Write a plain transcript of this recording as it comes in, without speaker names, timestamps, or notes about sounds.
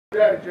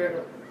Daddy,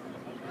 Jacob.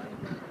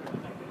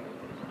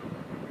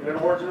 Get any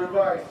words of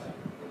advice?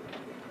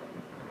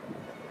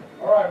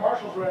 All right,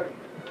 Marshall's ready.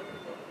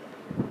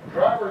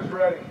 Driver's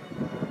ready.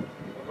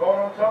 We're going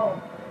on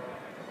tone.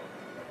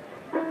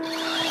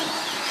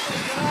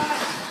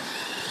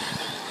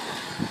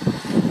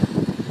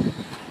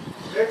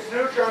 Nick's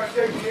new trying to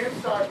take the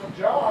inside from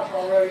Josh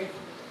already,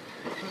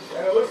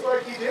 and it looks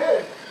like he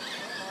did.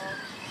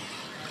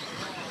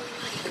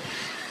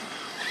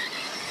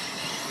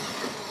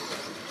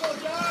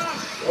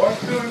 One,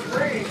 two, and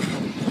three.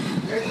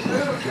 Nick's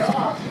new,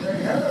 Josh,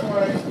 and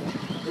Heatherway.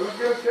 Who's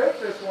going to take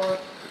this one?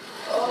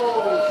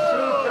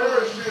 Oh,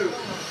 parachute.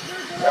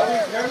 That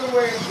leaves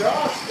Heatherway and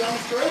Josh down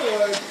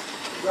straightaway.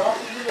 Josh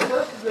is in the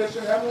first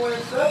position, Heatherway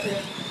in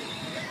second.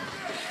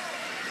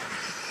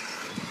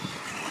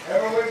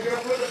 Heatherway's going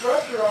to put the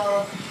pressure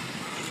on him.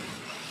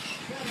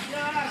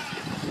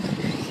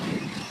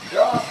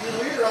 Josh, your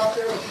leader out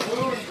there with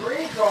blue and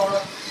green car.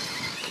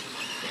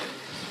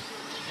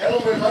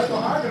 Heatherway right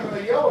behind him in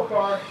the yellow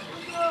car.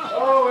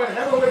 Oh, and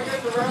Heatherway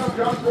gets around.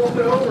 Josh rolls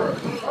it over.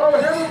 Oh,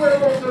 Heatherway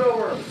rolls it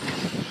over.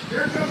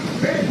 Here comes the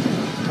pitch.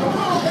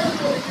 Oh,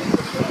 Heatherway gets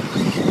the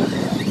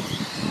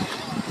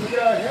we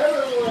got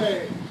Heatherway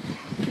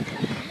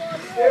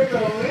in the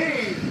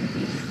lead.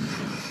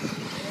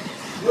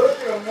 Look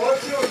at him. 1,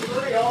 2, and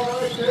 3 all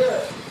right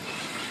there.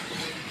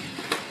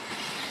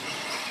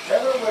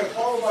 Heatherway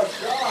followed by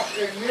Josh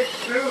and Nick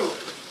too.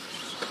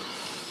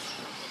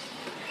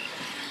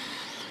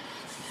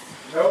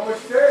 No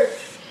mistake.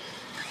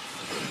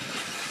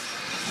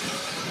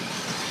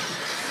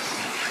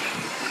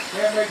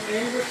 Can't make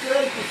any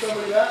mistakes with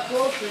somebody that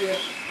close to you.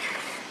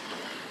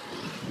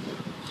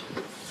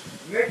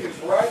 Nick is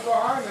right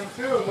behind him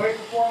too and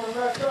waiting for him to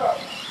mess up.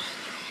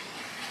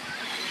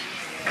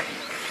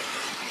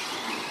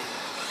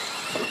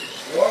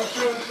 One,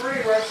 two, and 3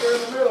 right there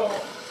in the middle.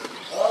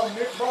 Oh,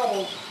 Nick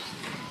bubbles.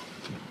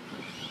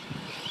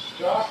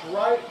 Josh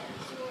right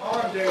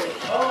on Dave.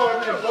 Oh,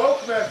 and they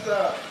both messed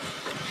up.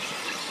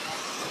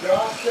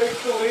 Josh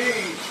takes the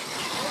lead.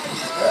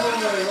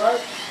 Heatherway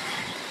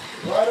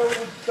right over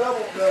the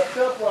double, the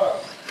step up.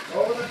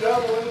 Over the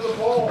double into the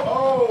bowl.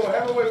 Oh,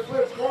 Heatherway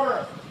flips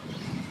corner.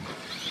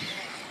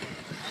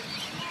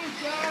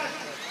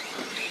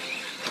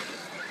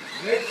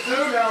 Nick 2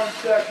 now in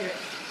second.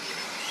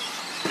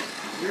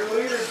 Your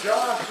leader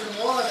Josh in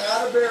 1.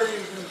 Atterbury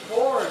is in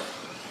 4th.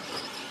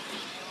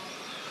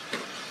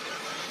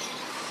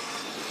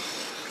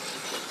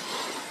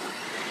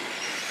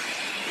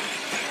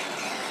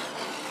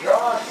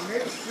 Josh,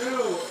 Nick 2,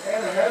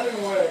 and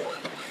Hemingway.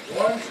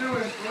 1, 2,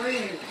 and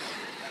 3.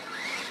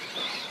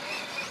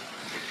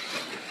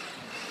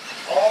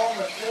 All on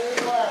the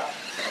same lap.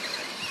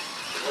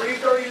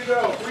 3:30 to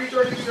go.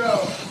 3:30 to go.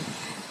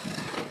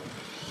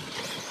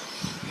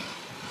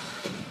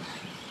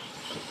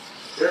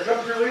 Here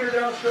comes your leader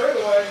down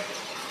straightaway.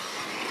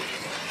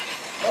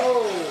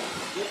 Oh,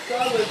 gets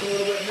sideways a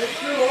little bit. Nick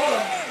 2 on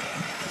him.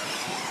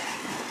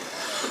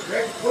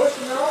 Nick's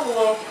pushing the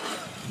envelope.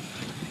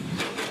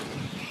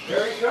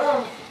 There he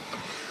comes.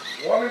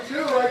 1 and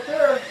 2 right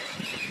there.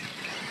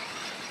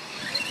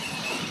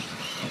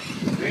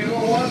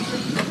 Diesel wants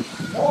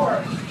more.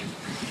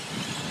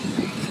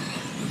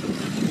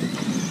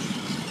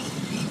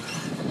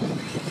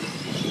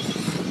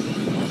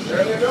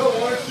 There they go.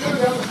 1 and 2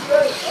 down the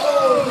straight.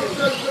 Oh, he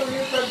starts to the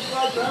inside and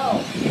slides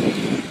out.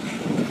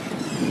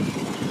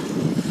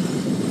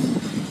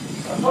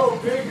 Oh,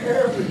 big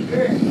air with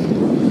Dick.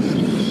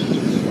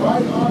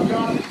 Right on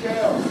John's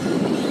tail.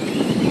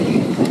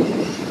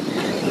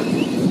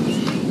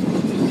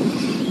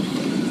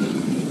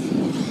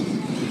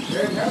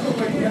 There's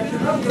Heatherway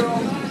catching up, girl.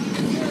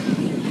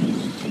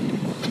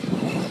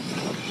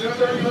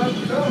 2:30 left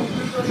to go.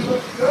 2:30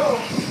 left to go.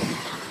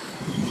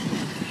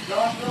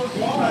 Josh knows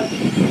why.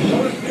 So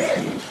does Nick.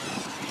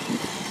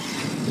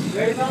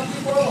 They're not too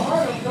far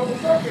behind him, a couple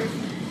seconds.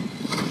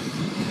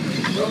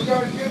 Those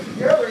guys get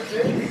together,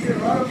 Dick. He get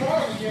right upon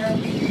him again.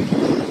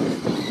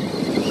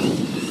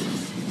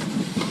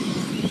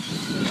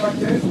 Looks like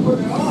Dave's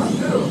putting it on,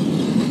 too.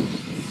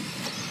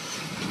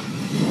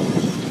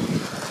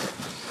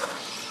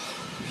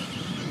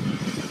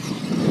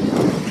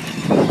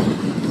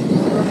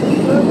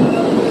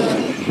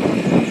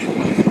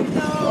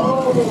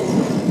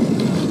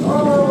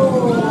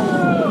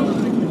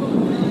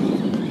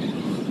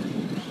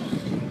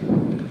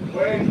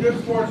 Good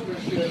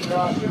sportsmanship,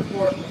 Josh. Good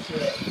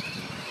sportsmanship.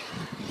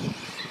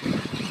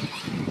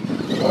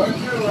 1 and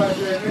 2 right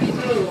there. Nick 2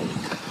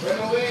 in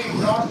the lead.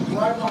 Josh is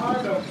right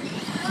behind him.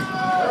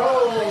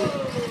 Oh,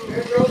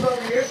 it goes on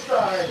the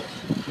inside.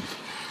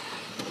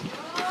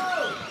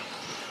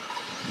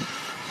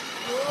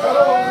 Oh,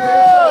 on the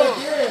inside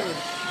again.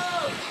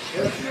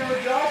 Let's see what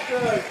Josh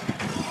does.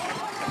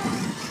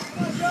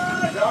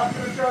 Josh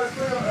going to try to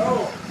swing him.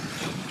 Oh.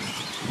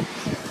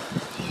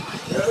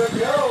 There they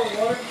go.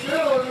 1 and 2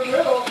 in the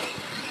middle.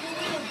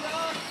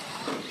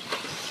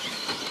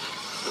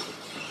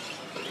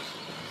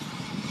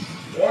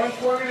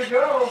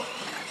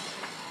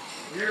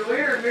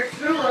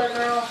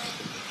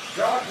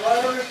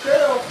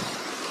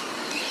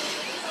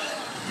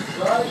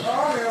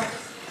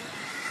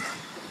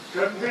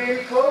 Couldn't be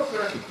any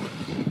closer.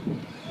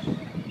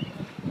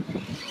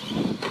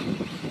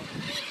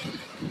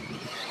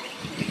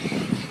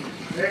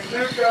 Nick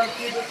Newcomb,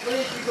 keep it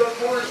clean, keep those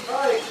corners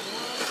tight.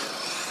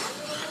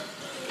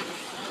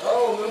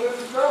 Oh, Lewis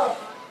is up.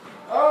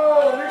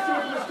 Oh, Nick's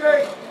doing a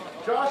mistake.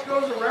 Josh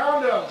goes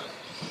around him.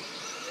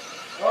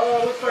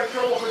 Oh, looks like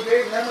trouble for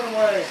Dave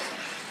Hemingway.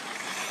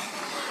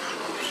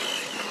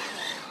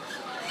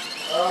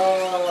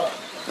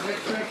 Nick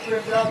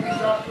spins out and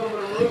Josh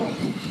over the room.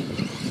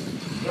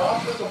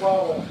 Josh with the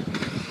bobble.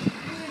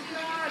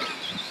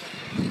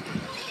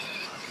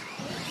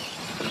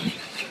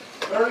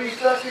 30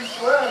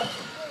 seconds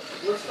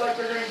left. Looks like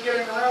they're going to get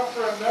him around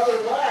for another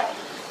lap.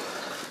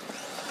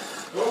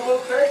 Who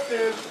will take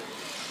this?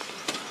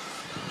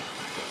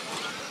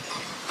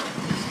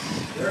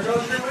 There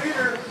goes your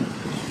leader.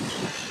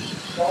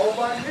 Followed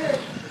by Nick.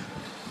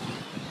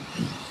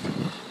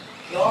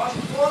 Josh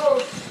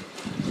close.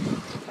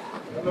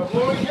 And the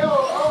blue and yellow.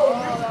 Oh,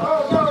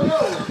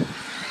 no.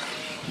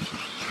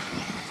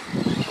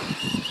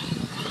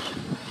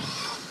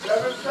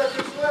 7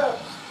 seconds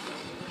left.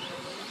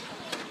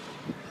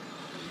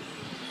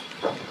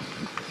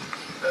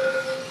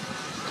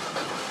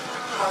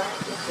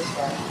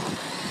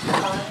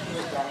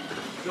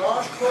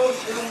 Josh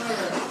close in a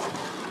minute.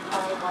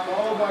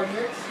 Followed by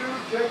Nick Sue,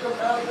 Jacob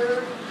out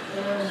there,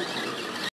 and